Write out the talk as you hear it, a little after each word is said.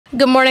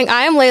Good morning,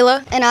 I am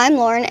Layla. And I'm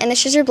Lauren, and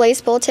this is your Blaze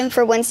Bulletin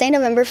for Wednesday,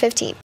 November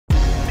 15th.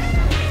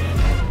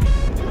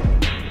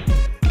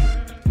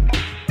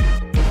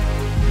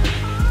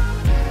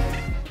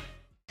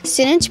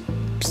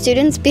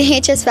 Students,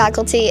 BHS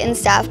faculty, and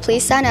staff,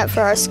 please sign up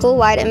for our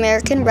school-wide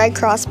American Red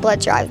Cross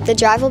Blood Drive. The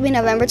drive will be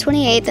November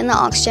 28th in the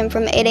Aux Gym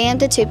from 8 a.m.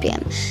 to 2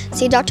 p.m.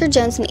 See Dr.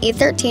 Jones in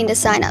E13 to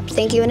sign up.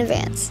 Thank you in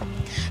advance.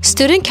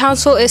 Student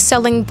Council is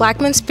selling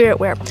Blackman Spirit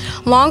Wear,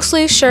 long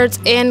sleeve shirts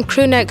and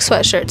crew neck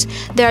sweatshirts.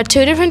 There are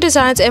 2 different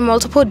designs and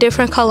multiple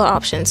different color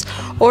options.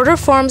 Order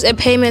forms and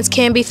payments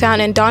can be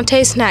found in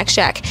Dante's Snack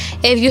Shack.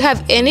 If you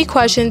have any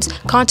questions,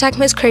 contact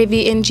Ms.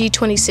 Cravey in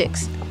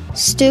G26.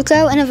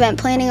 Stuco and Event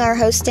Planning are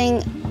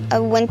hosting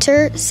a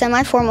winter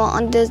semi-formal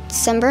on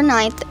December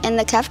 9th in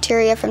the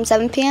cafeteria from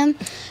 7 p.m.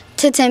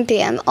 to 10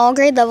 p.m. All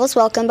grade levels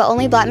welcome, but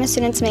only Blackman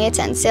students may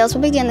attend. Sales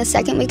will begin the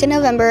second week in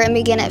November and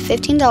begin at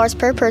 $15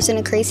 per person,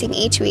 increasing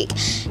each week.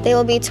 They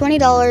will be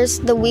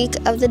 $20 the week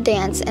of the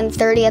dance and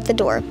 $30 at the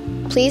door.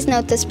 Please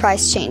note this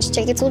price change.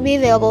 Tickets will be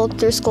available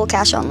through School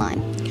Cash Online.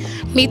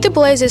 Meet the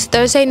Blaze is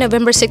Thursday,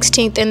 November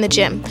 16th in the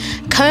gym.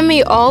 Come and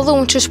meet all the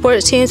winter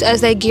sports teams as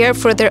they gear up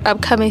for their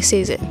upcoming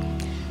season.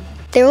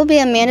 There will be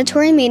a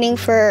mandatory meeting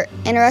for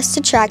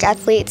interested track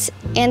athletes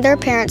and their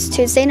parents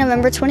Tuesday,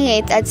 November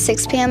 28th at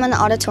 6 p.m. in the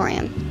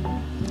auditorium.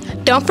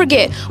 Don't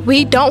forget,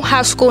 we don't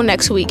have school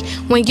next week.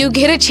 When you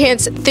get a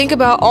chance, think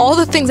about all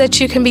the things that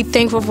you can be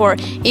thankful for,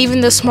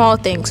 even the small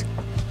things.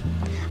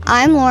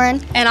 I'm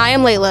Lauren. And I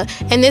am Layla,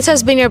 and this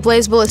has been your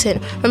Blaze Bulletin.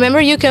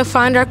 Remember, you can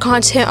find our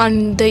content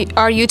on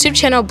our YouTube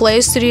channel,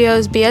 Blaze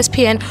Studios,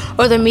 BSPN,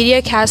 or the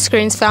media cast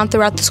screens found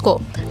throughout the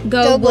school.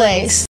 Go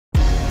Blaze!